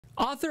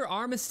Author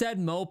Armistead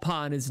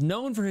Maupin is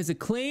known for his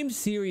acclaimed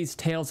series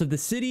Tales of the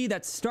City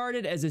that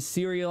started as a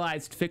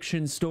serialized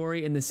fiction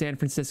story in the San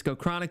Francisco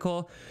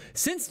Chronicle.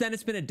 Since then,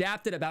 it's been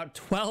adapted about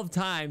 12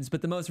 times,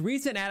 but the most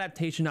recent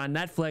adaptation on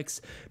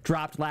Netflix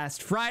dropped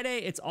last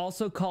Friday. It's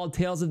also called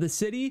Tales of the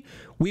City.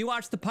 We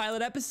watched the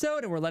pilot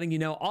episode, and we're letting you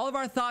know all of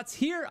our thoughts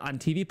here on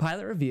TV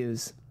Pilot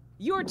Reviews.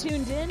 You're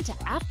tuned in to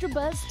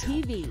AfterBuzz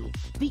TV,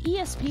 the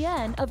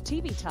ESPN of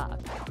TV talk.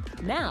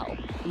 Now,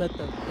 let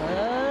the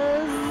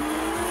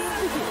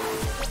buzz begin.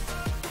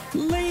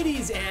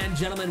 Ladies and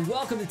gentlemen,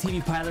 welcome to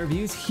TV Pilot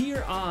Reviews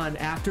here on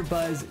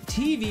AfterBuzz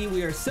TV.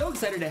 We are so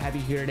excited to have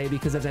you here today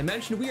because, as I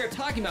mentioned, we are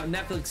talking about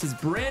Netflix's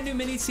brand new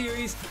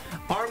miniseries,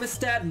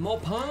 Armistead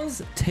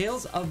Maupin's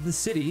Tales of the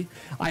City.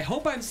 I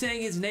hope I'm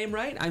saying his name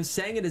right. I'm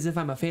saying it as if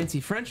I'm a fancy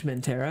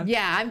Frenchman, Tara.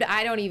 Yeah,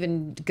 I don't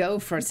even go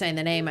for saying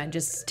the name. I'm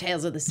just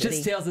Tales of the City.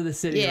 Just Tales of the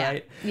City, yeah.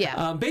 Right?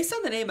 Yeah. Based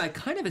on the name, I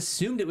kind of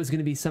assumed it was going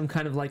to be some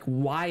kind of like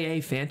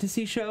YA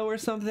fantasy show or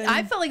something.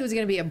 I felt like it was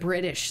going to be a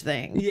British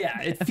thing. Yeah,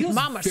 it feels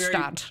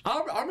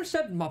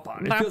Armistead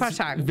Maupin.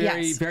 It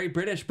feels very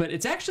British, but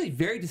it's actually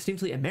very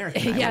distinctly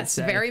American, I would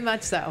say. Very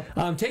much so.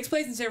 Takes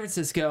place in San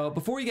Francisco.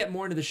 Before we get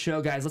more into the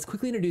show, guys, let's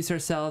quickly introduce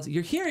ourselves.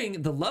 You're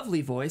hearing the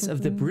lovely voice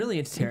of the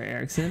brilliant Tara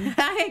Erickson.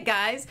 Hi,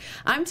 guys.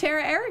 I'm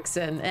Tara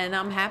Erickson, and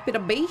I'm happy to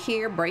be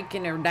here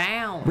breaking her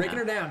down. Breaking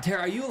her down.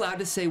 Tara, are you allowed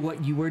to say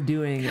what you were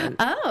doing?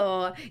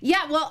 Oh,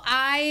 yeah. Well,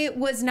 I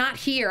was not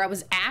here. I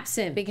was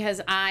absent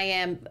because I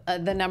am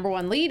the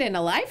 #1 lead in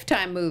a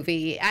Lifetime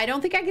movie. I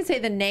don't think I can say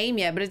the name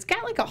yet, but it's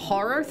got like a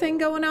horror thing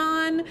going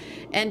on,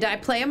 and I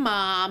play a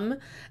mom.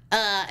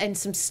 And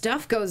some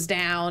stuff goes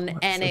down,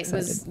 and so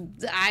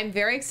I'm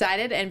very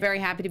excited and very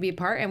happy to be a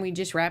part, and we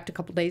just wrapped a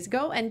couple days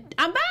ago, and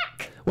I'm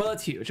back. Well,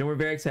 it's huge, and we're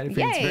very excited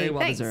for you. It's very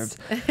well deserved.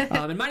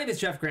 And my name is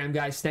Jeff Graham,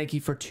 guys. Thank you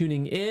for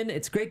tuning in.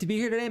 It's great to be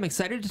here today. I'm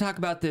excited to talk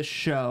about this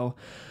show.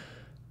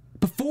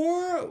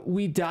 Before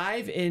we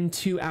dive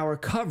into our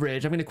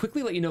coverage, I'm going to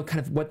quickly let you know kind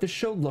of what the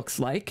show looks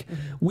like.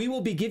 We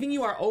will be giving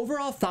you our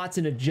overall thoughts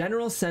in a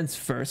general sense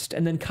first,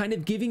 and then kind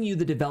of giving you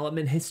the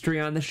development history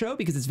on the show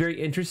because it's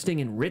very interesting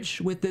and rich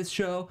with this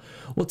show.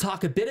 We'll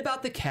talk a bit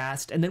about the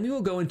cast, and then we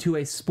will go into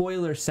a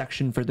spoiler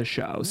section for the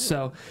show.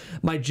 So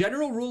my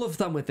general rule of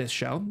thumb with this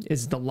show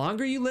is the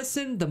longer you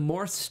listen, the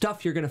more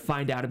stuff you're going to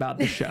find out about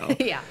the show.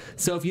 Yeah.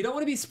 So if you don't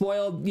want to be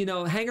spoiled,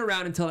 hang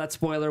around until that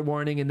spoiler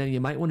warning, and then you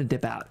might want to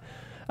dip out.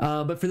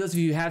 But for those of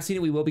you who have seen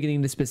it, we will be getting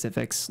into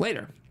specifics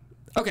later.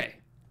 Okay,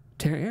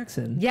 Tara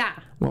Erickson. Yeah.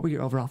 What were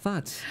your overall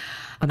thoughts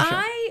on the show?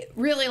 I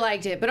really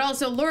liked it, but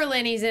also Laura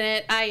Linney's in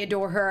it. I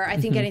adore her. I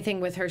think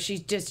anything with her,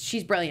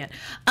 she's brilliant.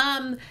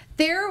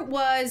 There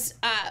was,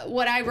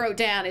 what I wrote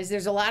down is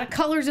there's a lot of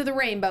colors of the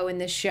rainbow in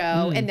this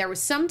show, and there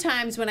was some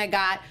times when I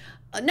got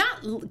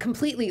not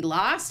completely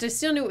lost. I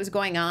still knew what was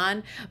going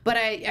on, but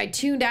I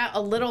tuned out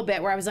a little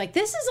bit where I was like,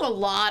 this is a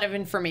lot of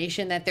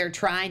information that they're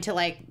trying to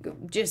like,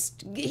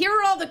 just here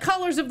are all the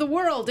colors of the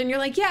world. And you're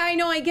like, yeah, I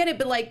know, I get it,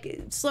 but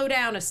like slow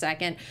down a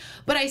second.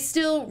 But I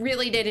still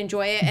really did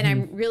enjoy it. And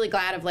I'm really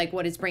glad of like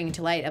what it's bringing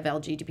to light of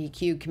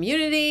LGBTQ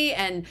community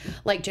and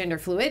like gender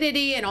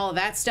fluidity and all of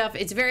that stuff.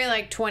 It's very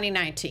like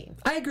 2019.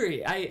 I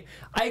agree. I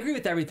agree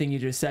with everything you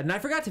just said. And I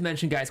forgot to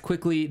mention, guys,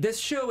 quickly, this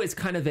show is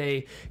kind of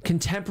a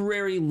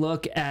contemporary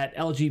look at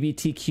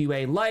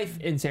LGBTQA life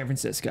in San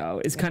Francisco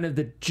is kind of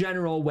the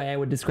general way I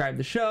would describe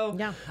the show.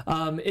 Yeah.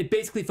 It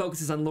basically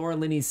focuses on Laura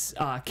Linney's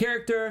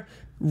character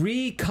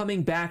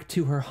coming back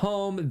to her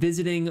home,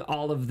 visiting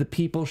all of the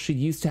people she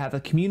used to have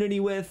a community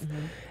with,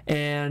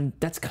 and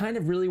that's kind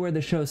of really where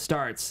the show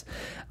starts.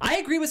 I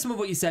agree with some of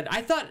what you said.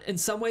 I thought in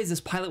some ways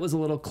this pilot was a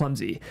little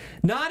clumsy.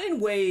 Not in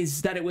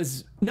ways that it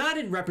was, not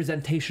in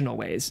representational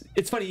ways.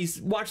 It's funny, you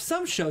watch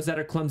some shows that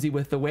are clumsy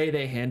with the way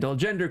they handle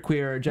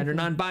genderqueer or gender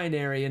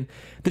non-binary, and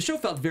the show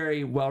felt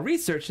very well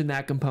researched in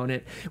that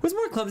component. It was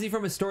more clumsy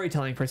from a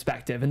storytelling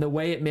perspective and the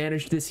way it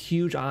managed this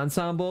huge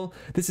ensemble.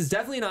 This is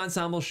definitely an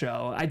ensemble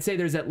show. I'd say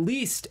there's at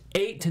least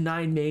 8 to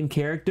 9 main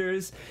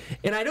characters,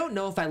 and I don't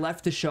know if I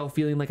left the show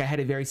feeling like I had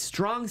a very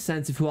strong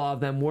sense of who all of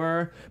them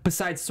were,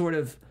 besides sort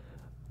of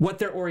what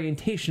their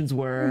orientations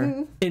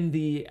were in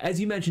the, as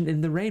you mentioned,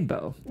 in the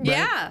rainbow. Right?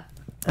 Yeah.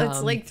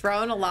 It's like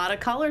throwing a lot of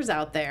colors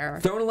out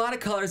there. Throwing a lot of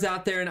colors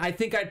out there, and I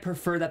think I'd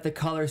prefer that the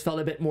colors felt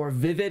a bit more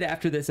vivid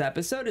after this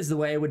episode is the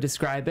way I would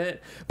describe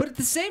it. But at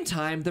the same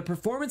time, the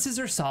performances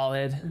are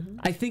solid.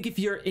 I think if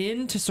you're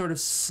into sort of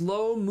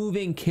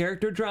slow-moving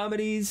character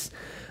dramedies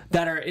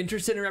that are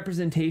interested in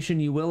representation,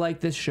 you will like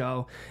this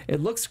show.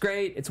 It looks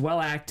great. It's well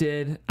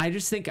acted. I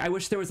just think I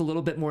wish there was a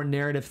little bit more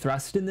narrative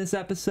thrust in this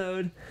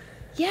episode.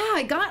 Yeah,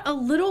 I got a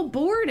little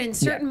bored in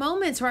certain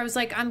moments where I was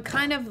like, I'm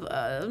kind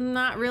of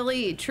not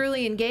really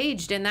truly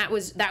engaged, and that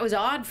was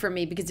odd for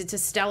me because it's a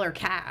stellar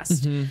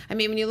cast. I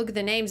mean, when you look at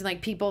the names and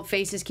like people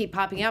faces keep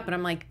popping up, and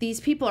I'm like, these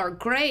people are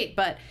great,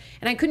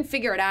 and I couldn't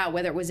figure it out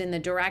whether it was in the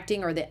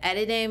directing or the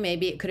editing.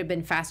 Maybe it could have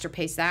been faster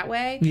paced that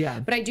way. Yeah,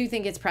 but I do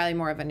think it's probably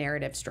more of a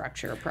narrative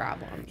structure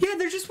problem. Yeah,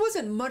 there just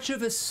wasn't much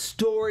of a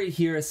story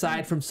here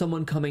aside from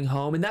someone coming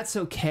home, and that's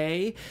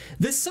okay.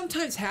 This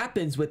sometimes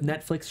happens with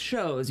Netflix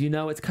shows. You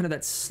know, it's kind of that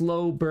that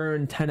slow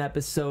burn 10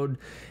 episode,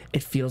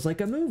 it feels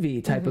like a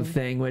movie type of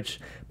thing, which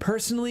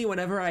personally,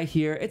 whenever I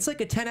hear it's like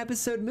a 10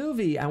 episode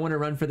movie, I want to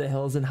run for the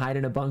hills and hide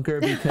in a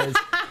bunker because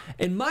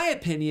in my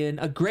opinion,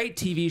 a great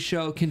TV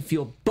show can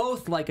feel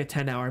both like a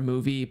 10-hour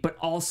movie, but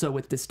also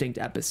with distinct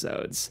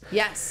episodes.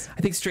 Yes.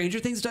 I think Stranger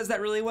Things does that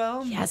really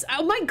well. Yes.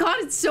 Oh my God,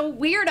 it's so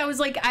weird. I was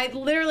like, I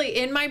literally,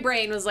 in my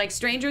brain was like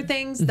Stranger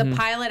Things, the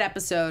pilot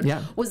episode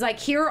was like,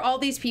 here are all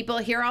these people,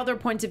 here are all their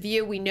points of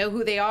view, we know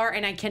who they are,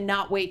 and I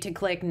cannot wait to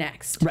click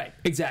next. Right,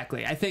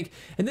 exactly. I think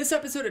in this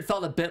episode, it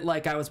felt a bit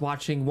like I was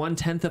watching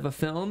 1/10 of a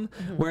film,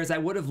 whereas I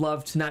would have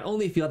loved to not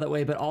only feel that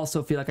way, but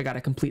also feel like I got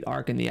a complete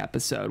arc in the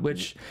episode,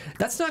 which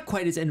that's not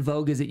quite as in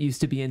vogue as it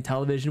used to be in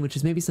television, which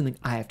is maybe something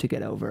I have to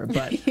get over.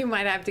 But you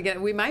might have to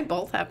get, we might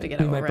both have to get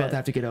over it. We might both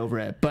have to get over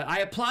it. But I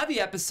applaud the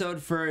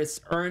episode for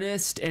its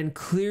earnest and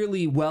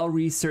clearly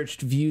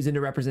well-researched views into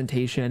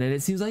representation, and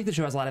it seems like the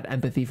show has a lot of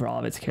empathy for all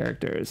of its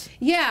characters.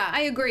 Yeah,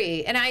 I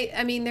agree. And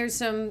I mean, there's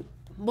some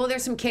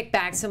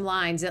kickbacks, some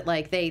lines that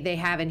like they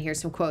have in here,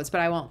 some quotes,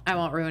 but I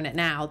won't ruin it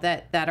now,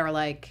 that are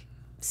like,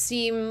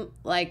 seem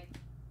like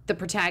the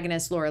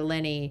protagonist, Laura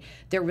Linney,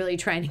 they're really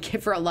trying to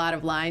give her a lot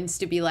of lines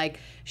to be like,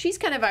 she's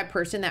kind of a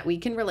person that we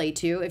can relate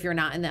to if you're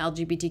not in the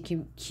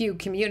LGBTQ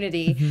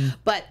community,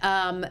 but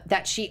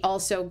that she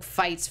also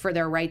fights for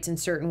their rights in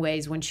certain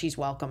ways when she's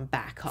welcome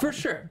back home. For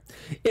sure.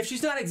 If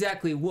she's not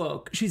exactly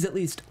woke, she's at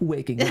least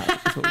waking up,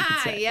 is what we can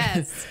say.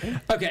 Yes.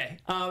 Okay,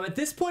 at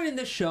this point in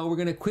this show, we're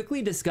going to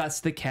quickly discuss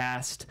the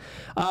cast.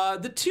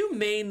 The two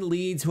main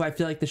leads who I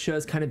feel like the show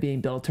is kind of being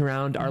built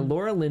around are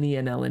Laura Linney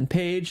and Ellen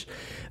Page.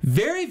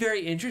 Very,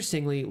 very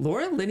interestingly,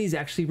 Laura Linney's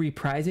actually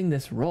reprising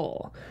this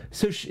role.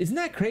 So isn't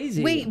that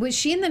crazy? Wait, was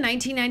she in the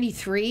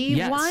 1993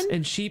 one? Yes,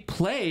 and she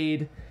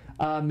played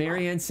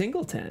Ann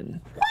Singleton.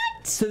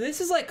 What? So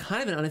this is like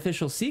kind of an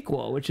unofficial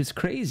sequel, which is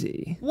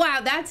crazy. Wow,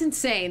 that's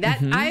insane.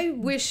 That I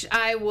wish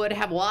I would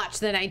have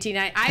watched the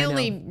 1990. I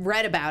only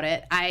read about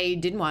it. I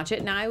didn't watch it,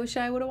 and I wish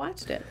I would have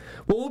watched it.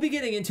 Well, we'll be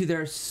getting into,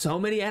 there are so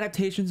many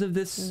adaptations of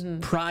this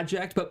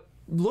project, but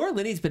Laura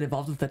Linney's been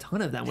involved with a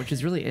ton of them, which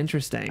is really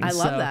interesting. I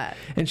love that.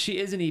 And she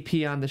is an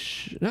EP on the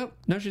show.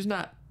 No, she's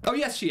not. Oh,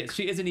 yes, she is.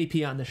 She is an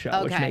EP on the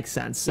show, which makes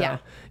sense. So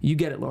you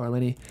get it, Laura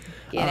Linney.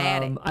 Get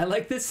at it. I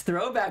like this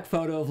throwback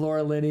photo of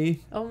Laura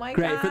Linney. Oh, my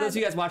Great. God. For those of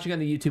you guys watching on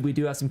the YouTube, we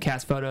do have some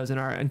cast photos, and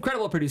our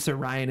incredible producer,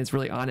 Ryan, is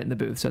really on it in the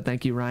booth. So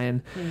thank you,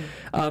 Ryan.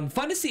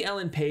 Fun to see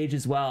Ellen Page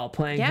as well,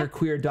 playing her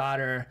queer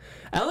daughter.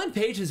 Ellen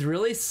Page has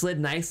really slid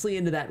nicely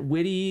into that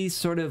witty,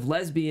 sort of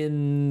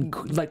lesbian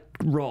like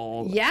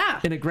role.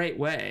 Yeah. In a great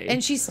way.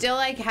 And she still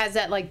like has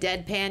that like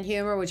deadpan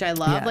humor, which I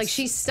love. Yes. Like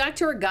she's stuck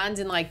to her guns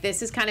and like,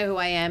 this is kind of who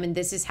I am and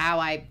this is how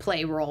I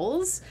play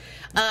roles.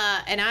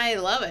 And I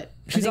love it.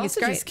 She's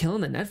also just killing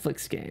the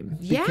Netflix game.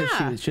 Because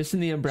she was just in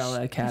the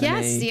Umbrella Academy.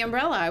 Yes, the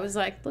Umbrella. I was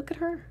like, look at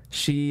her.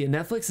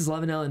 Netflix is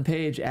loving Ellen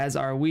Page, as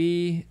are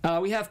we.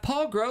 We have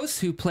Paul Gross,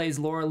 who plays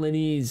Laura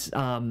Linney's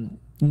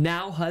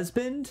now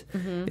husband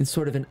in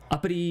sort of an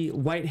uppity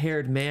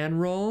white-haired man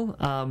role.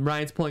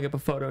 Ryan's pulling up a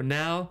photo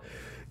now.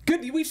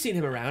 Good, we've seen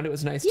him around. It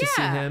was nice to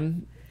see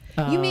him.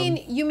 You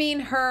mean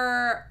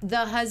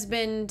the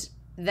husband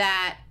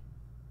that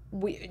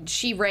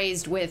she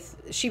raised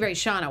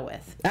Shawna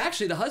with?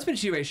 Actually, the husband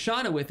she raised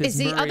Shawna with is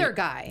the other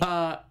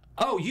guy.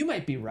 Oh, you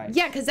might be right.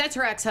 Yeah, because that's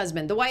her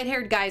ex-husband. The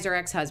white-haired guy's her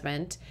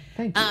ex-husband.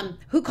 Thank you.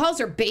 Who calls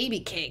her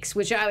Baby Cakes,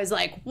 which I was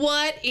like,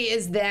 what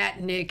is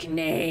that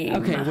nickname?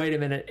 Okay, wait a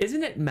minute.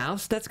 Isn't it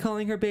Mouse that's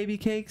calling her Baby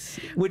Cakes?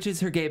 Which is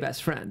her gay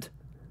best friend.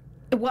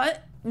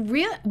 What?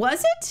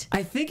 Was it?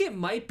 I think it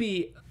might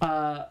be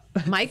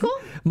Michael?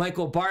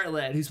 Michael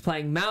Bartlett, who's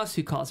playing Mouse,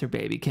 who calls her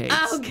Baby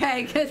Cakes.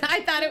 Okay, because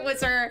I thought it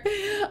was her.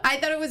 I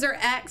thought it was her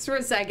ex for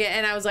a second,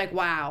 and I was like,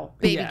 "Wow,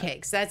 Baby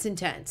Cakes, that's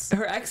intense."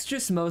 Her ex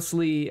just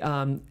mostly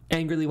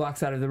angrily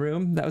walks out of the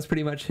room. That was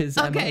pretty much his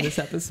MO in this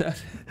episode.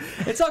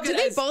 It's all good. Do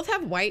they both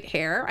have white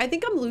hair? I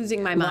think I'm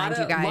losing my mind,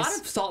 you guys. A lot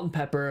of salt and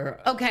pepper.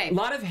 Okay. A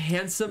lot of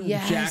handsome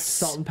jacked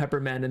salt and pepper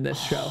men in this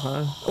show,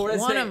 huh? Or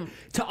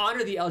to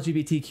honor the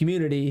LGBT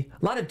community,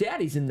 a lot of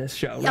daddies in this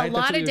show, right? A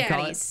lot of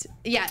daddies.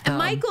 Yeah, and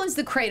Michael is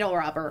the cradle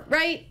robber,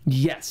 right?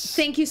 Yes.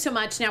 Thank you so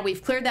much. Now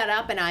we've cleared that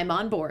up, and I'm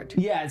on board.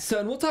 Yeah, so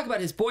and we'll talk about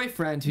his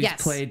boyfriend, who's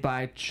played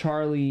by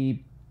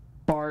Charlie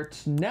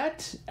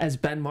Bartnett as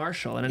Ben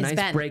Marshall, and a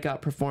nice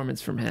breakout performance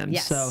from him.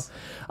 Yes. So,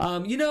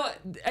 you know,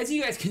 as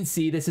you guys can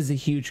see, this is a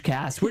huge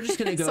cast. We're just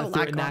going to go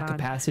through it in that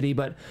capacity,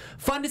 but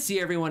fun to see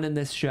everyone in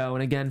this show,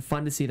 and again,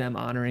 fun to see them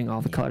honoring all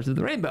the colors of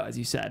the rainbow, as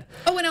you said.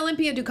 Oh, and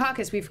Olympia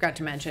Dukakis, we forgot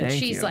to mention.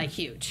 She's like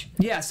huge.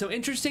 Yeah, so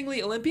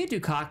interestingly, Olympia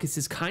Dukakis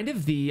is kind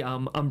of the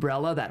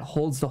umbrella that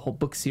holds the whole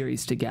book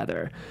series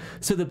together.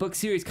 So the book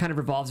series kind of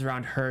revolves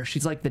around her.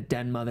 She's like the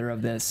den mother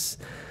of this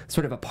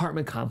sort of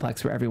apartment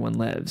complex where everyone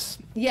lives.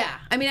 Yeah.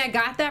 I mean, I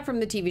got that from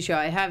the TV show.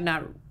 I have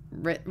not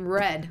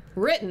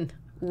written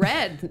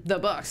read the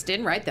books,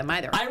 didn't write them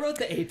either. I wrote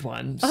the 8th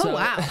one. Oh, so,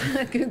 wow.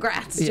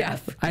 Congrats,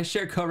 Jeff. I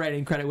share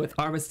co-writing credit with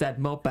Armistead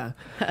Maupin.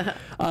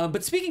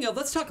 But speaking of,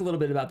 let's talk a little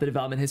bit about the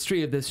development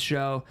history of this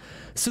show.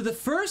 So the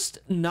first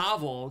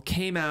novel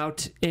came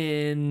out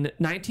in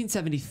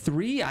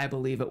 1973, I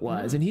believe it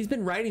was. And he's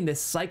been writing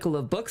this cycle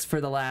of books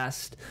for the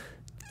last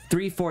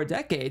 3-4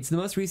 decades. The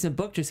most recent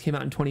book just came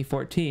out in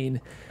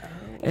 2014.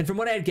 And from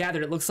what I had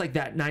gathered, it looks like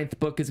that 9th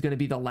book is going to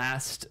be the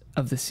last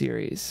of the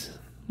series,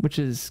 which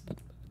is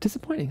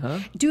disappointing, huh?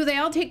 Do they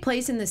all take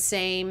place in the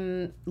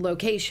same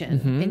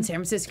location in San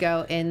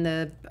Francisco? In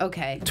the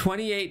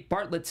 28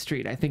 Bartlett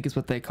Street, I think is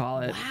what they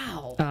call it.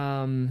 Wow.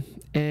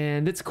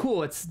 And it's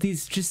cool. It's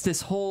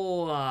this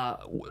whole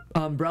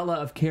umbrella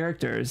of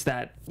characters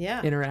that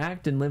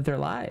interact and live their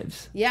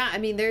lives. Yeah, I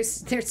mean, there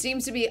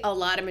seems to be a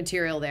lot of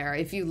material there.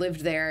 If you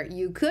lived there,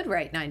 you could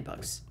write 9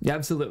 books. Yeah,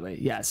 absolutely,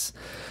 yes.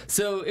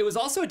 So it was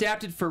also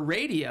adapted for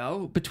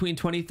radio between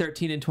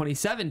 2013 and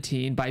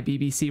 2017 by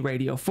BBC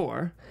Radio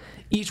 4.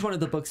 Each one of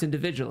the books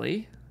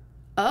individually.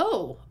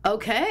 Oh,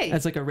 okay.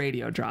 That's like a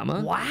radio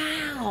drama.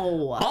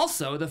 Wow.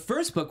 Also, the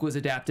first book was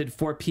adapted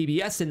for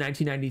PBS in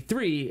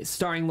 1993,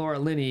 starring Laura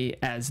Linney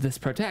as this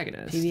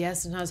protagonist.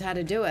 PBS knows how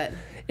to do it.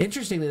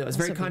 Interestingly, though, it was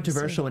very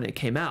controversial when it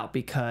came out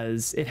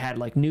because it had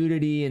like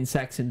nudity and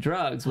sex and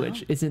drugs,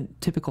 which isn't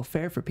typical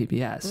fare for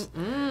PBS.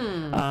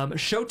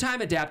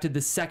 Showtime adapted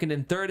the second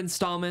and third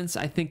installments,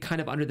 I think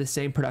kind of under the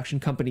same production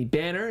company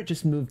banner. It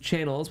just moved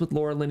channels with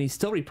Laura Linney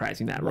still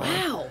reprising that role.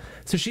 Wow.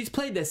 So she's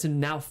played this in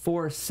now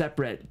 4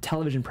 separate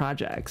television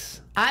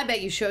projects. I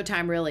bet you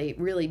Showtime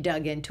really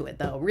dug into it,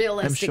 though.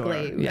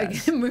 Realistically, I'm sure,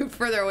 yes. Moved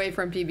further away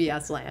from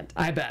PBS land.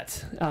 I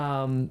bet.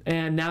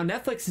 And now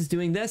Netflix is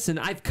doing this, and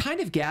I've kind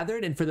of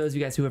gathered, and for those of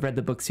you guys who have read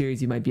the book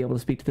series, you might be able to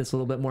speak to this a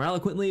little bit more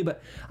eloquently,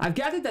 but I've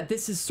gathered that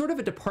this is sort of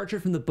a departure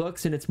from the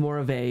books, and it's more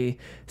of a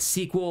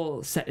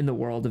sequel set in the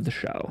world of the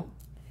show.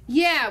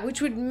 Yeah,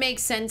 which would make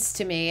sense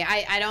to me.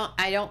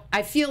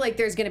 I feel like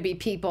there's going to be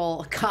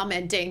people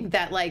commenting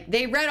that like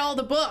they read all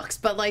the books,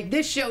 but like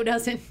this show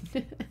doesn't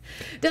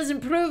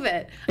prove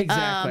it.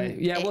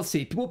 Exactly. We'll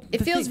see. Well,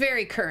 it feels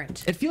very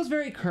current. It feels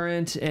very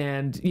current,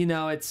 and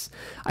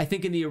I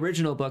think in the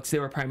original books they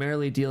were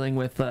primarily dealing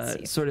with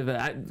sort of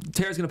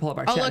Tara's going to pull up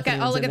our chat.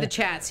 I'll look at the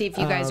chat, see if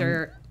you guys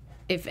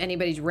if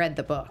anybody's read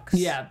the books.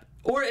 Yeah.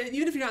 Or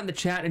even if you're not in the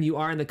chat and you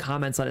are in the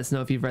comments, let us know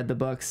if you've read the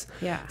books.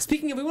 Yeah.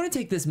 Speaking of, we want to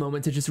take this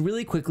moment to just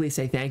really quickly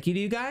say thank you to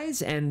you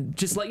guys and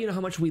just let you know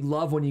how much we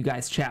love when you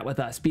guys chat with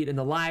us, be it in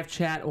the live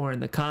chat or in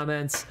the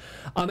comments.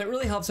 It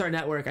really helps our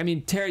network. I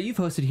mean, Tara, you've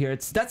hosted here.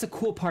 That's a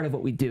cool part of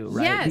what we do,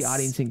 right? Yes. The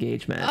audience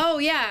engagement. Oh,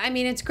 yeah. I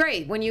mean, it's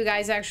great when you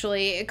guys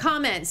actually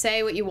comment,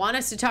 say what you want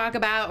us to talk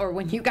about, or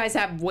when you guys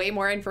have way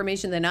more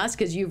information than us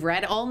because you've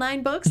read all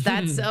 9 books.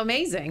 That's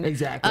amazing.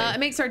 Exactly. It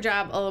makes our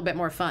job a little bit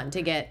more fun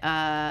to get,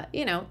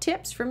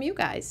 tips from you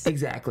guys.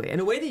 Exactly.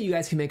 And a way that you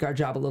guys can make our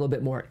job a little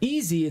bit more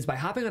easy is by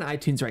hopping on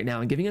iTunes right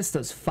now and giving us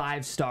those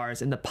 5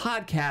 stars in the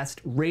podcast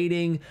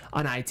rating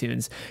on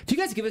iTunes. If you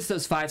guys give us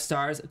those 5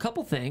 stars, a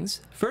couple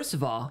things. First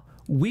of all,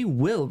 we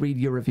will read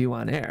your review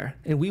on air,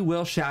 and we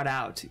will shout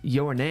out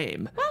your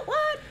name.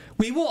 What?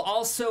 We will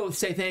also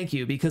say thank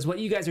you, because what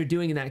you guys are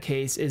doing in that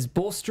case is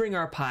bolstering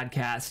our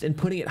podcast and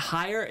putting it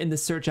higher in the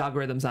search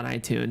algorithms on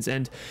iTunes.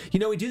 And,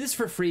 we do this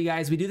for free,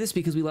 guys. We do this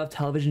because we love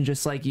television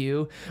just like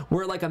you.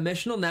 We're like a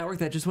missional network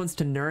that just wants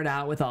to nerd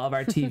out with all of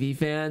our TV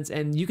fans,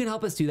 and you can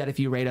help us do that if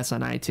you rate us on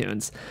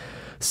iTunes.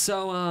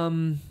 So,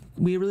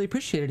 we really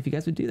appreciate it if you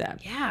guys would do that.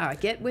 Yeah,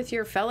 get with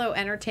your fellow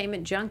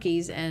entertainment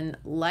junkies and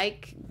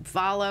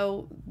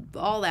follow,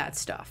 all that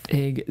stuff.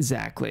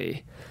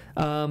 Exactly.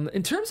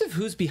 In terms of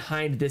who's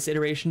behind this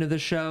iteration of the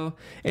show,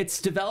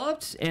 it's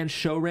developed and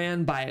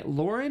showran by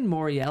Lauren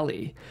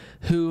Morielli,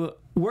 who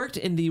worked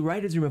in the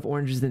writer's room of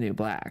Orange is the New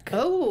Black.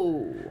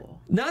 Oh.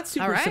 Not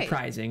super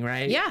surprising,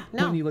 right? Yeah,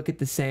 no. When you look at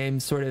the same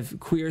sort of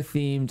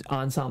queer-themed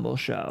ensemble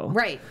show.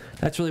 Right.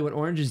 That's really what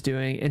Orange is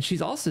doing. And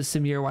she's also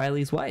Samir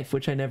Wiley's wife,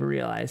 which I never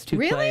realized, who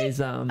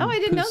plays I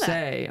didn't know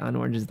that. on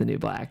Orange is the New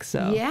Black.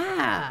 So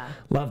yeah.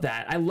 Love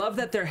that. I love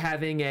that they're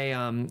having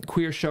a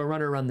queer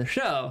showrunner run the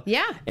show.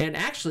 Yeah. And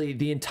actually,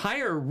 the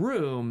entire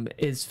room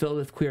is filled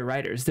with queer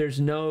writers.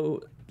 There's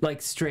no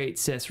straight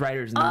cis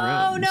writers in the room.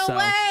 Oh, no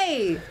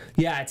way!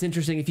 Yeah, it's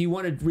interesting. If you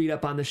want to read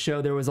up on the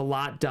show, there was a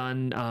lot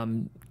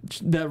done.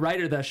 The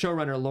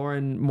showrunner,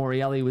 Lauren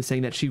Morielli, was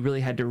saying that she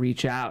really had to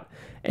reach out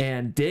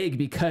and dig,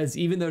 because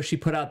even though she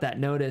put out that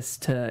notice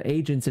to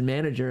agents and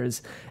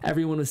managers,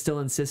 everyone was still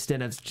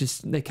insistent of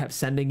they kept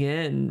sending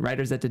in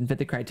writers that didn't fit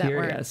the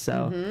criteria.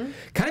 So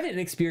kind of an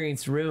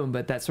inexperienced room,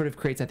 but that sort of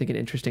creates, I think, an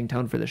interesting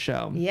tone for the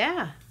show.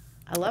 Yeah.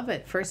 I love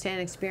it. First-hand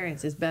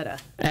experience is better.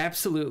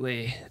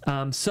 Absolutely.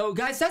 So,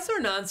 guys, that's our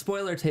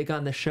non-spoiler take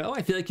on the show.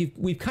 I feel like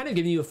we've kind of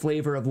given you a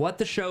flavor of what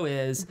the show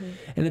is,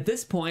 and at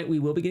this point, we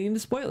will be getting into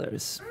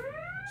spoilers.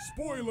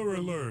 Spoiler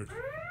alert!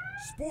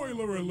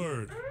 Spoiler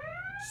alert!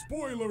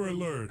 Spoiler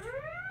alert!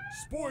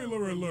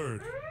 Spoiler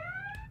alert!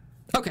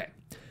 Okay,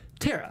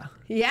 Tara.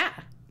 Yeah.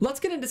 let's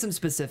get into some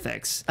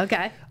specifics.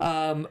 Okay.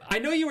 I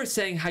know you were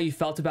saying how you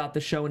felt about the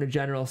show in a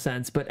general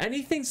sense, but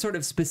anything sort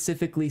of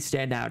specifically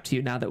stand out to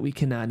you now that we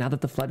can, now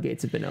that the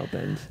floodgates have been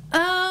opened?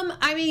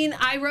 I mean,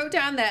 I wrote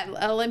down that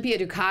Olympia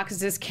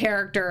Dukakis'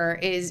 character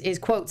is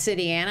quote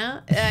City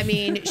Anna. I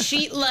mean,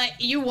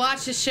 you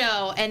watch the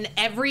show and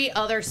every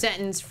other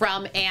sentence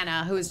from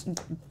Anna, who's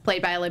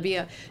played by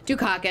Olympia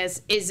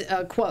Dukakis, is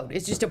a quote.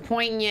 It's just a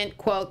poignant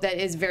quote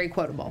that is very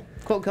quotable.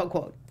 Quote, quote,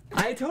 quote.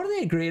 I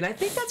totally agree, and I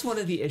think that's one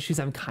of the issues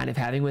I'm kind of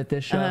having with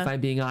this show, if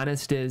I'm being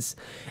honest, is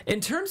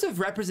in terms of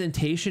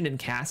representation and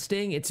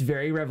casting, it's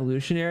very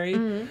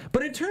revolutionary,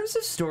 but in terms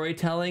of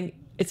storytelling,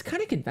 it's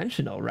kind of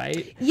conventional,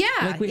 right? Yeah,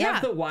 like we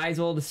have the wise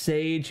old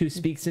sage who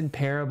speaks in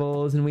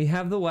parables, and we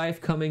have the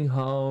wife coming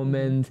home,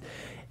 and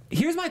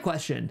here's my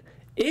question.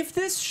 If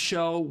this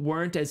show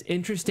weren't as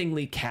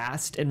interestingly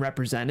cast and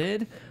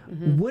represented,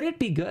 would it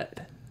be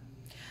good?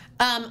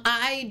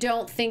 I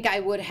don't think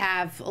I would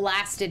have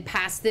lasted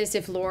past this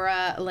if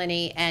Laura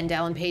Linney and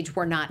Ellen Page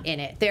were not in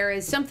it. There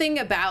is something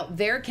about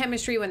their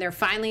chemistry when they're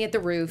finally at the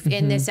roof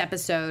in this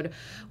episode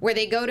where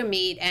they go to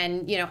meet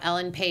and, you know,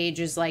 Ellen Page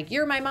is like,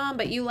 you're my mom,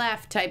 but you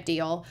left type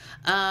deal.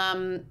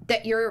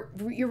 That you're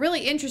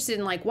really interested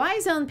in, like, why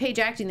is Ellen Page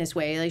acting this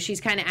way? Like,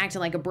 she's kind of acting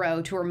like a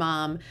bro to her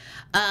mom.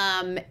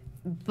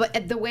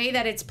 But the way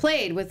that it's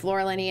played with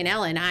Laura Linney and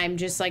Ellen, I'm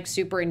just like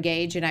super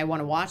engaged and I want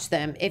to watch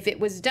them. If it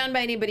was done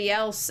by anybody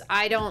else,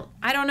 I don't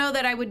know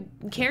that I would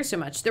care so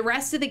much. The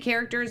rest of the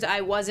characters, I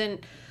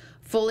wasn't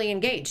fully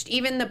engaged.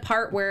 Even the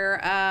part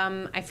where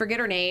I forget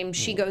her name,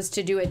 she goes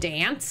to do a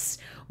dance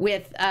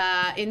with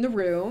in the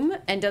room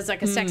and does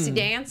like a sexy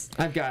dance.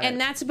 I've got it. And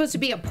that's supposed to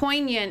be a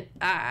poignant,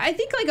 I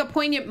think like a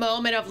poignant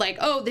moment of like,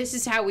 oh, this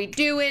is how we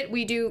do it.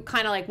 We do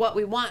kind of like what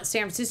we want,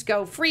 San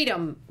Francisco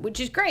freedom, which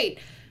is great.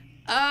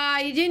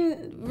 I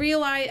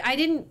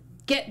didn't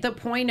get the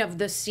point of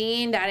the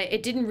scene, that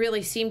it didn't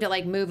really seem to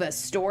like move a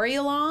story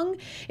along.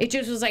 It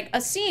just was like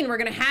a scene, we're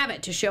going to have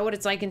it to show what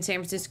it's like in San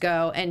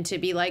Francisco and to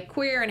be like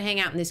queer and hang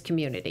out in this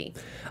community.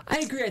 I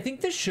agree. I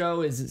think the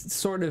show is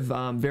sort of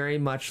very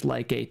much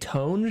like a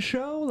tone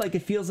show. Like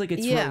it feels like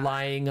it's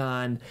relying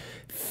on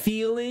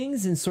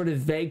feelings and sort of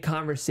vague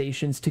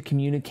conversations to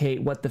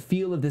communicate what the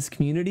feel of this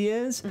community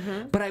is.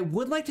 But I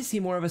would like to see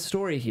more of a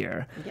story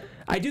here.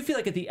 I do feel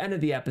like at the end of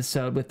the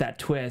episode with that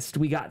twist,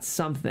 we got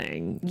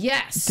something.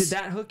 Yes. Did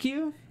that hook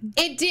you?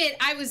 It did.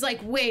 I was like,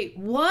 wait,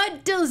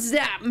 what does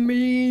that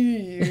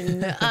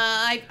mean?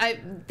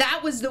 That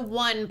was the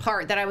one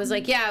part that I was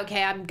like, yeah,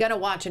 okay, I'm going to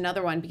watch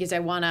another one because I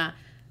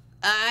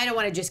don't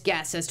want to just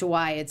guess as to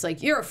why it's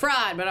like, you're a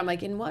fraud, but I'm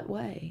like, in what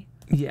way?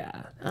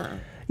 Yeah.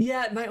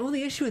 Yeah, my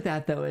only issue with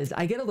that, though, is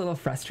I get a little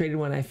frustrated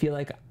when I feel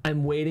like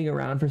I'm waiting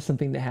around for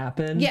something to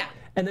happen. Yeah.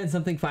 And then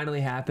something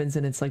finally happens,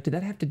 and it's like, did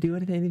that have to do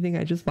with anything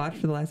I just watched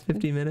for the last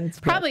 50 minutes?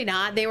 But probably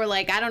not. They were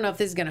like, I don't know if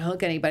this is going to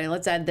hook anybody.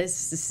 Let's add this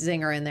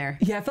singer in there.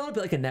 Yeah, it felt a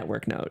bit like a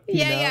network note.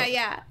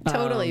 Yeah.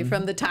 Totally,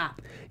 from the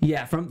top.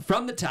 Yeah,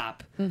 from the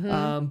top.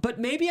 But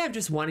maybe I'm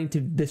just wanting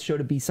this show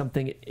to be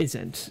something it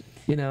isn't,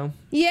 you know?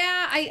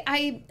 Yeah,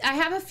 I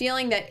have a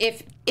feeling that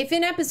if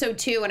in episode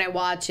 2 when I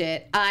watch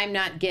it,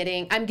 I'm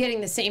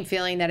getting the same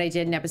feeling that I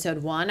did in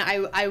episode 1,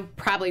 I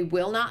probably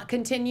will not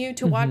continue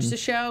to watch the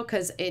show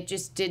because it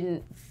just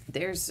didn't.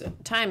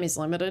 Time is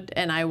limited,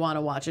 and I want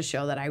to watch a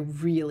show that I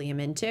really am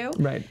into.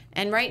 Right.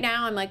 And right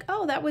now, I'm like,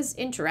 oh, that was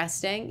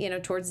interesting, you know,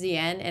 towards the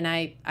end, and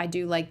I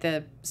do like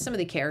some of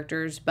the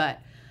characters, but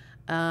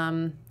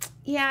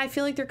yeah, I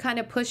feel like they're kind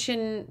of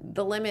pushing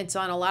the limits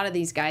on a lot of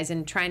these guys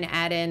and trying to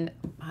add in,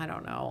 I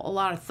don't know, a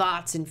lot of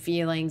thoughts and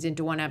feelings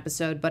into one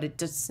episode, but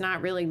it's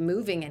not really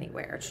moving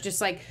anywhere. It's just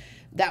like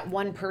that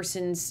one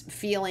person's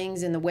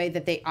feelings and the way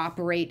that they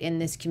operate in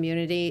this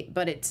community,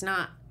 but it's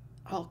not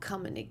all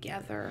coming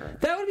together.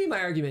 That would be my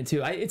argument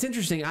too. It's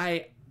interesting.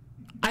 I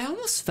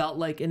almost felt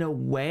like, in a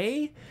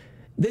way,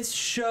 this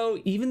show,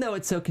 even though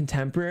it's so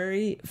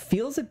contemporary,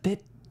 feels a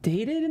bit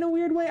dated in a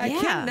weird way. I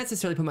can't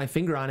necessarily put my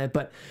finger on it,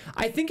 but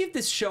I think if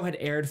this show had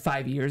aired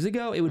 5 years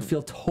ago, it would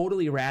feel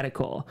totally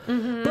radical.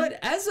 But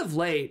as of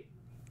late,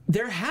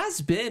 there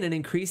has been an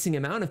increasing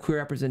amount of queer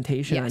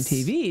representation on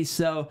TV.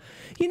 So,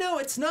 you know,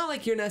 it's not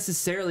like you're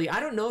necessarily, I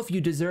don't know if you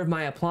deserve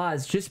my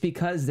applause just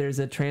because there's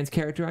a trans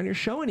character on your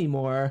show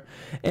anymore.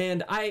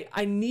 And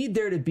I need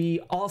there to be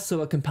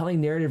also a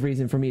compelling narrative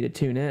reason for me to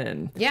tune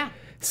in. Yeah.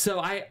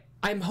 So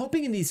I'm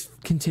hoping in these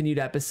continued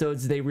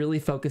episodes, they really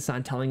focus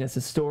on telling us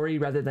a story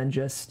rather than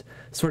just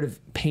sort of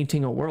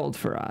painting a world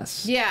for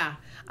us. Yeah.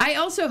 I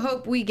also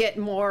hope we get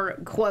more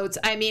quotes.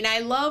 I mean, I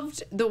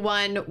loved the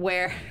one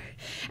where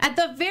at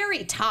the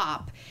very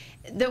top,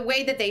 the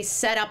way that they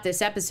set up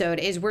this episode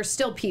is we're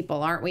still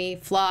people, aren't we?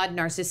 Flawed,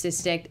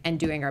 narcissistic, and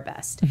doing our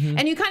best.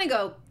 And you kind of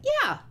go,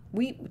 yeah,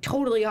 we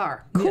totally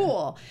are.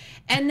 Cool.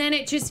 Yeah. And then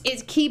it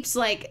keeps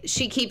like,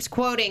 she keeps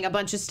quoting a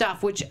bunch of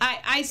stuff, which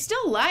I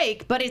still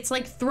like, but it's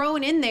like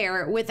thrown in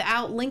there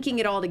without linking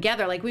it all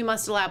together. Like, we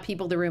must allow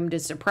people the room to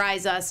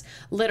surprise us.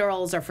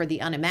 Literals are for the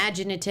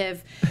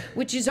unimaginative,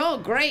 which is all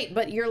great,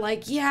 but you're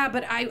like, yeah,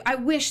 but I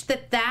wish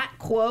that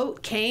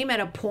quote came at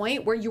a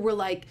point where you were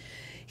like,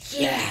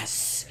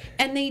 yes,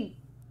 and they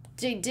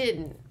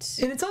didn't.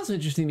 And it's also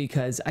interesting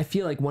because I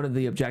feel like one of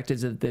the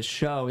objectives of this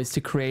show is to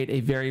create a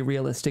very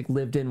realistic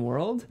lived-in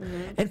world,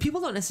 and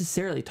people don't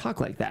necessarily talk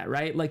like that,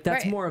 right? Like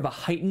that's more of a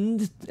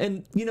heightened,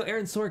 and you know,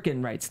 Aaron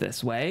Sorkin writes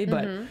this way,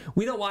 but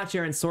we don't watch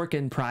Aaron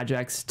Sorkin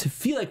projects to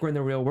feel like we're in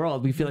the real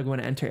world. We feel like we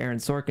want to enter Aaron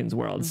Sorkin's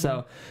world.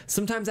 So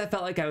sometimes I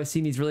felt like I was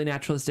seeing these really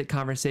naturalistic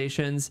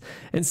conversations,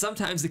 and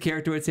sometimes the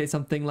character would say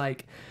something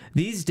like,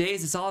 "These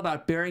days it's all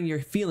about burying your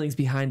feelings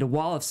behind a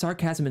wall of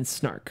sarcasm and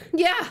snark."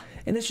 Yeah.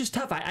 And it's just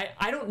tough.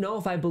 I don't know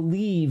if I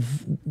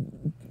believe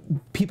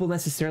people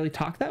necessarily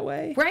talk that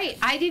way. Right.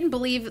 I didn't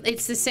believe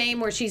it's the same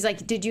where she's like,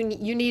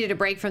 you needed a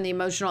break from the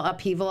emotional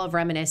upheaval of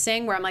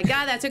reminiscing, where I'm like,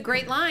 yeah, that's a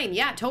great line.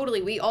 Yeah,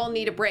 totally. We all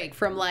need a break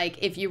from, like,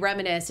 if you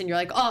reminisce and you're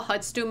like, oh,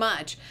 it's too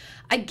much.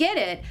 I get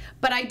it,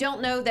 but I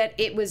don't know that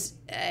it was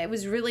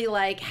really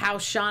like how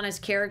Shawna's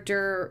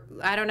character,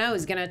 I don't know,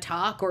 is going to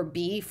talk or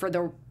be for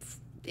the...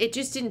 It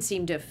just didn't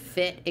seem to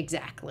fit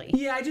exactly.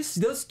 Yeah,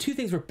 those two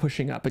things were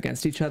pushing up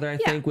against each other, I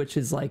think, which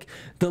is like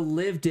the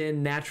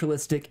lived-in,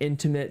 naturalistic,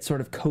 intimate,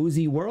 sort of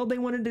cozy world they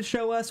wanted to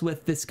show us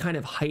with this kind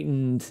of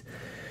heightened...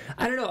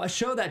 I don't know, a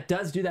show that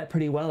does do that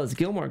pretty well is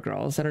Gilmore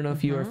Girls. I don't know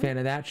if you were a fan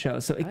of that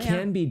show. So it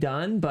can be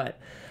done, but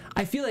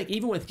I feel like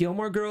even with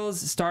Gilmore Girls,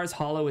 Stars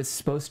Hollow is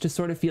supposed to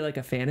sort of feel like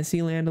a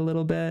fantasy land a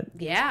little bit.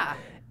 Yeah.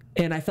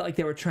 And I felt like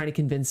they were trying to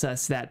convince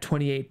us that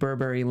 28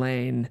 Barbary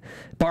Lane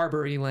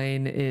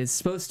is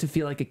supposed to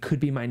feel like it could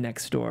be my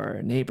next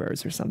door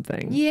neighbors or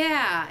something.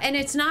 Yeah, and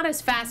it's not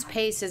as fast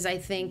paced as I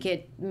think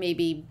it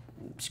maybe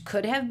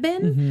could have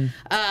been.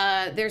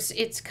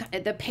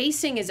 The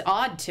pacing is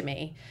odd to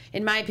me.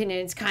 In my opinion,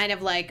 it's kind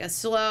of like a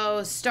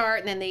slow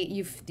start, and then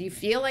you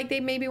feel like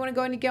they maybe want to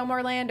go into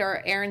Gilmore Land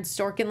or Aaron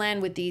Sorkin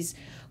Land with these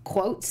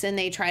quotes, and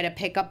they try to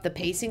pick up the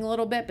pacing a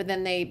little bit, but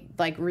then they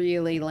like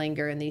really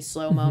linger in these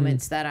slow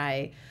moments that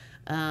I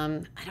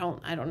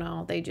don't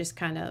know. They just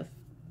kind of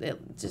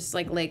just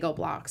like Lego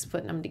blocks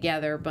putting them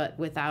together, but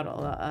without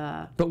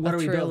but what a are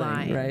we true building,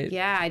 line. right?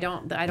 Yeah, I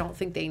don't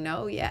think they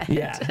know yet.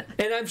 Yeah,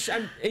 and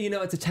I'm you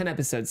know, it's a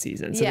 10-episode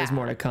season, so there's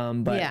more to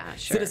come. But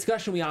it's the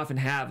discussion we often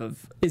have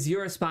of, is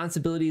your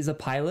responsibility as a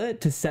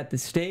pilot to set the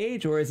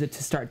stage, or is it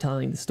to start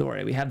telling the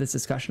story? We have this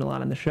discussion a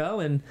lot on the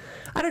show, and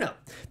I don't know.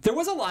 There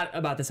was a lot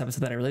about this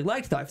episode that I really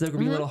liked, though. I feel like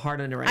we're being a little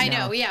hard on it right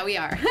now. I know, yeah, we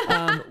are.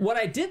 What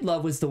I did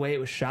love was the way it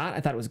was shot.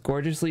 I thought it was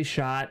gorgeously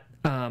shot.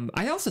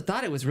 I also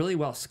thought it was really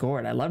well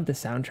scored. I loved the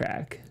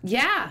soundtrack.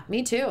 Yeah,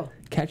 me too.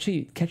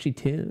 Catchy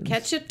tunes.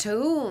 Catchy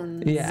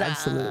tunes. Yeah,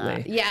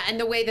 absolutely. Yeah, and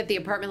the way that the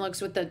apartment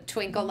looks with the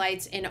twinkle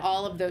lights in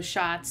all of those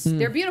shots,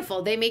 they're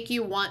beautiful. They make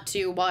you want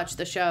to watch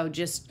the show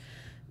just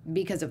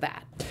because of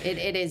that.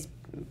 It is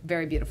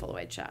very beautiful the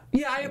way it's shot.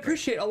 Yeah, I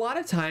appreciate a lot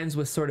of times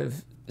with sort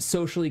of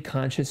socially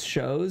conscious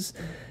shows,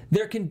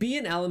 there can be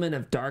an element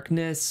of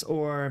darkness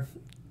or,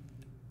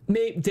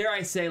 dare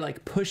I say,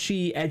 like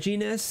pushy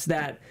edginess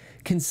that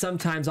can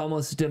sometimes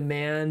almost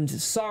demand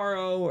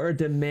sorrow or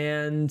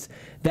demand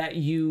that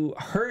you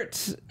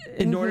hurt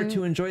in order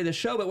to enjoy the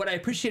show. But what I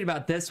appreciate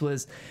about this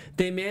was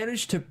they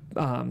managed to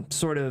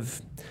sort of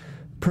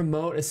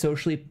promote a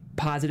socially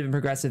positive and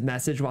progressive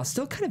message while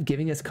still kind of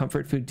giving us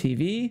comfort food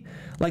TV.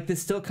 Like, this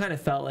still kind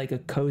of felt like a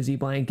cozy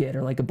blanket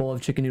or like a bowl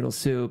of chicken noodle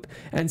soup,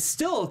 and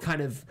still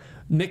kind of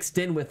mixed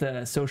in with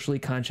a socially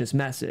conscious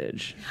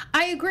message.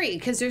 I agree,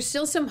 because there's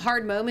still some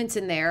hard moments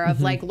in there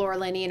of like Laura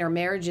Linney and her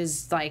marriage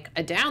is like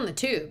down the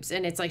tubes,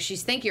 and it's like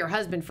she's thanking her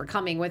husband for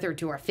coming with her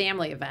to her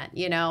family event,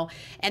 you know,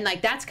 and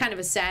like that's kind of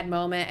a sad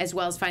moment, as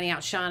well as finding out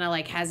Shawna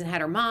like hasn't had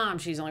her mom,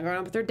 she's only grown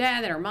up with her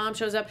dad, and her mom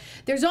shows up.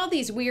 There's all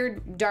these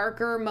weird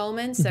darker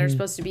moments that are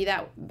supposed to be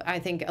that I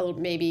think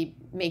maybe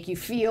make you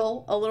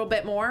feel a little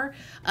bit more,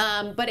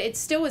 but it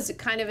still was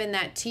kind of in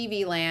that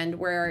TV land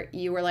where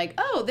you were like,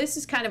 oh, this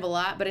is kind of a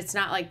lot, but it's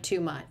not like too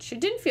much. It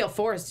didn't feel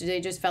forced.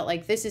 They just felt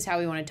like this is how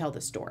we want to tell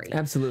the story.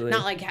 Absolutely.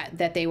 Not like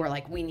that they were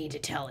like, we need to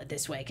tell it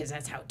this way because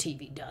that's how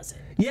TV does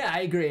it. Yeah,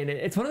 I agree. And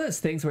it's one of those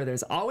things where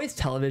there's always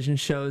television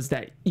shows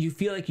that you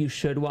feel like you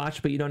should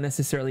watch, but you don't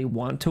necessarily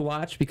want to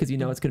watch because you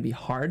know it's going to be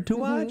hard to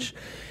watch.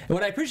 And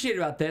what I appreciated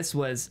about this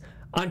was,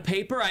 on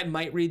paper, I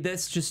might read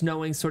this just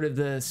knowing sort of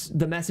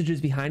the messages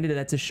behind it, and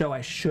that's a show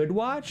I should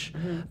watch.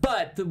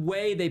 But the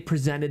way they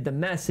presented the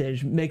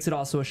message makes it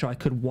also a show I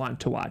could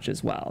want to watch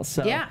as well.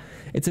 So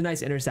it's a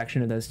nice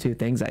intersection of those two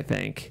things, I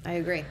think. I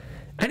agree.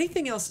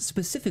 Anything else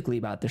specifically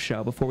about the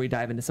show before we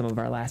dive into some of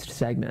our last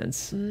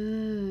segments?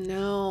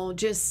 No,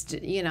 just,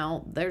 you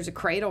know, there's a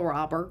cradle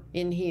robber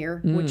in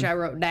here, which I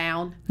wrote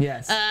down.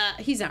 Yes.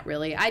 He's not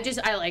really. I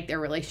like their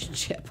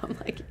relationship. I'm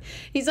like,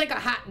 he's like a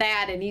hot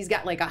dad and he's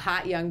got like a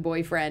hot young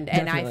boyfriend.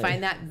 And Definitely. I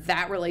find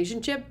that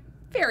relationship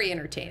very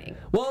entertaining.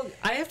 Well,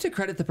 I have to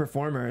credit the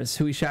performers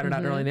who we shouted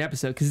out early in the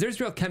episode, because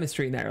there's real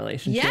chemistry in that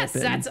relationship.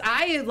 Yes,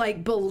 I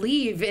like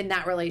believe in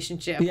that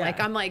relationship. Yeah. Like,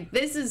 I'm like,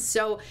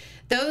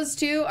 those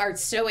two are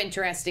so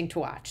interesting to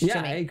watch. Yeah,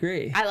 to me. I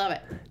agree. I love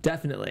it.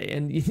 Definitely.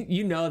 And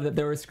you know that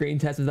there were screen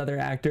tests with other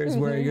actors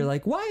where you're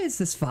like, why is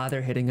this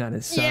father hitting on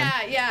his son?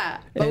 Yeah.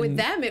 But with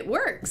them, it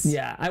works.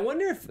 Yeah. I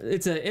wonder if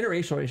it's an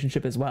interracial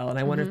relationship as well. And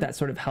I wonder if that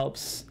sort of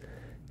helps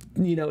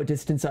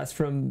distance us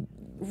from.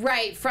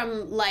 Right,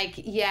 from like,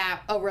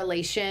 a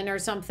relation or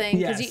something.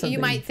 Yeah, Because you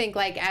might think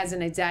like as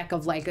an exec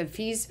of like, if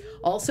he's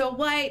also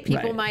white,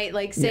 people Right. might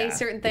like say Yeah.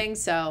 certain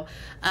things. So,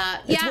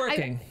 It's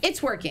working.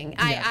 It's working.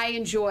 Yeah. I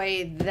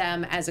enjoy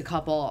them as a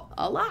couple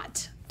a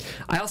lot.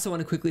 I also want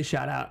to quickly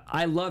shout out,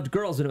 I loved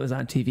Girls when it was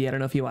on TV. I don't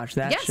know if you watched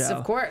that show. Yes,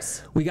 of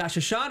course. We got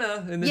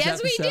Shawna in this Yes,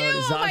 episode. we do.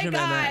 Oh my Zaja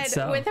God. Mehmet,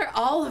 so. With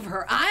all of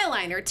her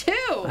eyeliner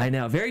too. I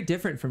know, very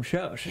different from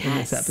Shosh in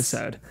this Yes.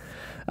 episode.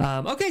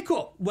 Okay,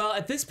 cool. Well,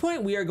 at this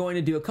point, we are going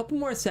to do a couple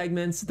more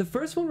segments. The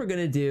first one we're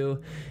going to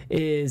do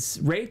is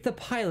rate the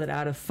pilot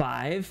out of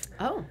 5.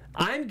 Oh.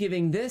 I'm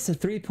giving this a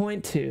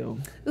 3.2.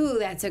 Ooh,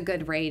 that's a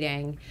good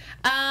rating.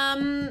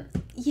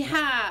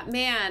 Yeah,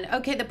 man.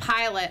 Okay, the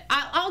pilot.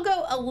 I'll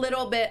go a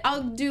little bit.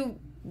 I'll do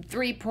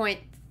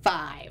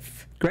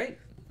 3.5. Great.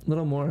 A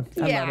little more. I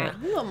love it. A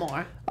little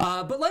more.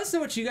 But let us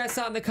know what you guys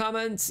thought in the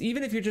comments.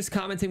 Even if you're just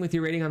commenting with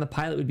your rating on the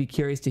pilot, we'd be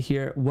curious to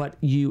hear what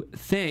you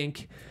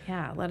think.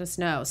 Yeah, let us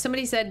know.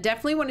 Somebody said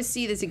definitely want to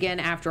see this again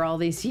after all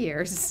these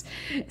years.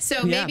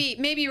 So Yeah.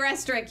 maybe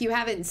Restrick, you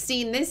haven't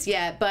seen this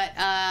yet, but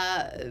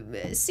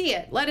see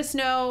it. Let us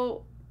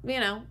know,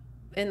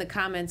 in the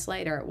comments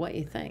later what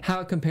you think.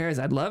 How it compares,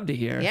 I'd love to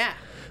hear. Yeah.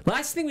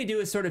 Last thing we do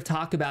is sort of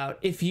talk about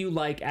if you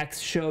like X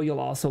show, you'll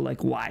also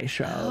like Y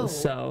show. Oh.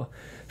 So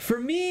for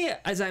me,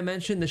 as I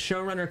mentioned, the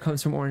showrunner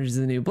comes from Orange is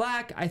the New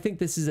Black. I think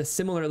this is a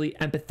similarly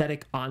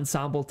empathetic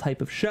ensemble type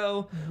of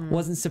show.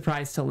 Wasn't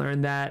surprised to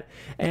learn that.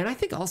 And I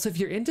think also if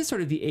you're into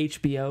sort of the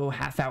HBO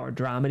half-hour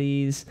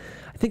dramedies,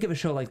 I think of a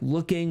show like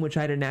Looking, which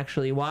I didn't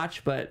actually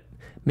watch, but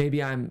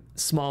maybe I'm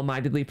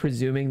small-mindedly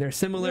presuming they're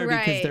similar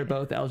because Right. they're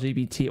both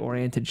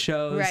LGBT-oriented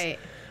shows. Right.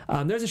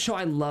 There's a show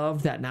I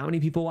loved that not many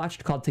people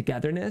watched called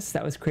Togetherness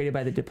that was created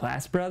by the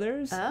Duplass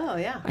brothers. Oh,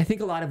 yeah. I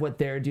think a lot of what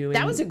they're doing.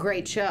 That was a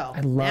great show.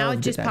 I loved Now it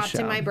just that popped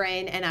in show. my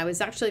brain, and I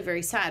was actually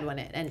very sad when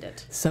it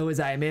ended. So was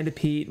I. Amanda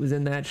Peet was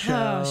in that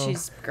show. Oh,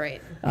 she's great.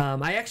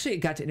 I actually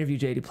got to interview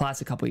J.D. Plass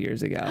a couple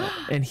years ago,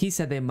 and he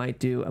said they might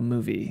do a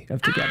movie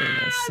of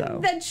Togetherness. So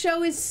That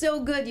show is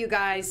so good, you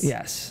guys.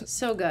 yes.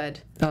 So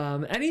good.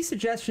 Any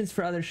suggestions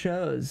for other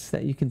shows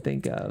that you can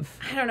think of?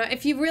 I don't know.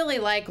 If you really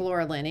like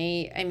Laura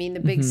Linney, I mean,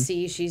 the Big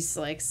C, she's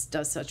like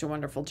does such a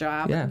wonderful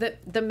job. Yeah.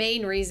 The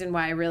main reason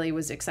why I really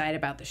was excited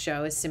about the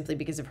show is simply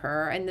because of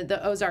her, and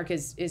the Ozark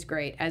is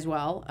great as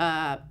well.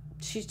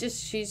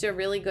 She's a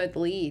really good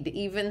lead,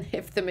 even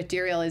if the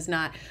material is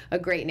not a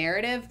great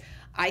narrative.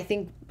 I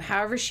think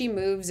however she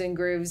moves and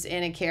grooves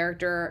in a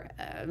character,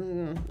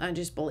 I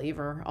just believe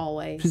her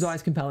always. She's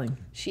always compelling.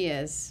 She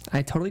is.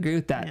 I totally agree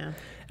with that. Yeah.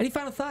 Any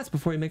final thoughts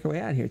before we make our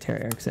way out here, Tara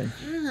Erickson?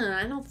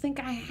 I don't think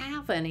I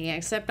have any,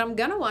 except I'm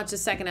gonna watch the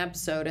second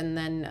episode and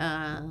then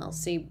I'll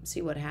see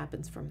what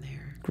happens from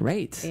there.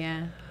 Great.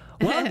 Yeah.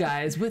 Well,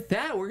 guys, with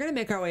that, we're going to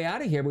make our way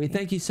out of here. But we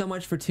thank you so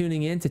much for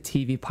tuning in to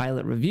TV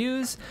Pilot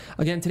Reviews.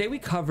 Again, today we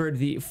covered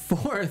the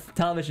 4th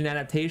television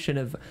adaptation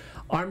of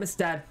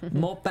Armistead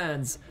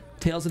Maupin's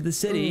Tales of the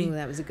City. Ooh,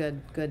 that was a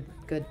good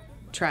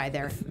try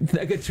there.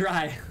 A good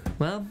try.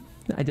 Well,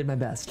 I did my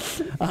best.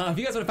 If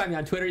you guys want to find me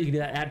on Twitter, you can do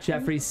that at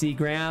Jeffrey C.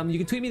 Graham. You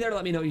can tweet me there to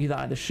let me know what you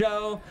thought of the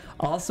show.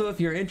 Also, if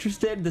you're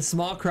interested, the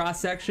small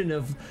cross-section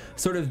of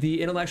sort of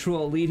the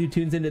intellectual elite who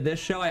tunes into this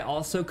show, I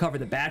also cover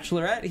The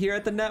Bachelorette here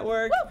at the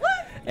network.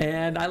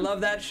 And I love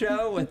that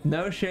show with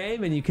no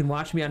shame, and you can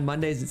watch me on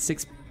Mondays at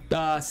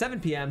 7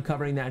 p.m.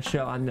 covering that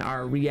show on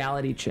our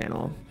reality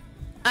channel.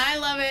 I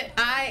love it.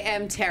 I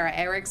am Tara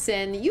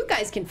Erickson. You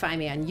guys can find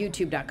me on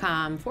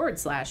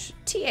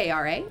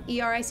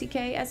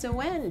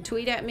youtube.com/TARAERICKSON.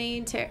 Tweet at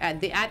me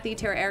at the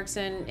Tara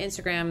Erickson,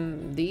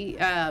 Instagram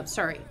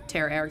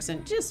Tara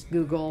Erickson. Just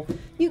Google.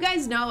 You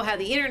guys know how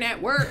the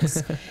internet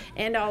works,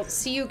 and I'll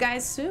see you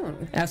guys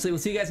soon. Absolutely. We'll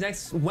see you guys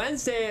next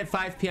Wednesday at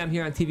 5 p.m.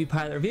 here on TV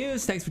Pilot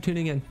Reviews. Thanks for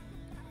tuning in.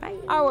 Bye.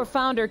 Our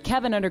founder,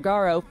 Kevin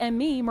Undergaro, and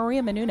me,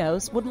 Maria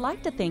Menounos, would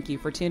like to thank you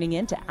for tuning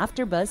in to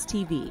AfterBuzz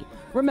TV.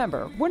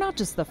 Remember, we're not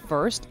just the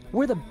first,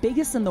 we're the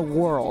biggest in the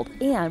world,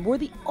 and we're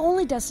the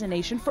only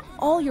destination for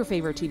all your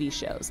favorite TV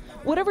shows.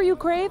 Whatever you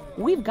crave,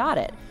 we've got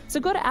it. So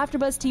go to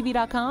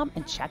AfterBuzzTV.com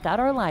and check out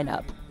our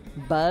lineup.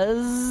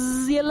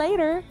 Buzz you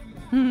later.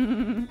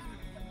 The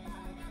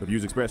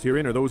views expressed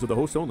herein are those of the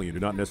hosts only and do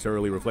not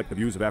necessarily reflect the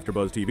views of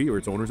AfterBuzz TV or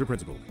its owners or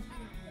principals.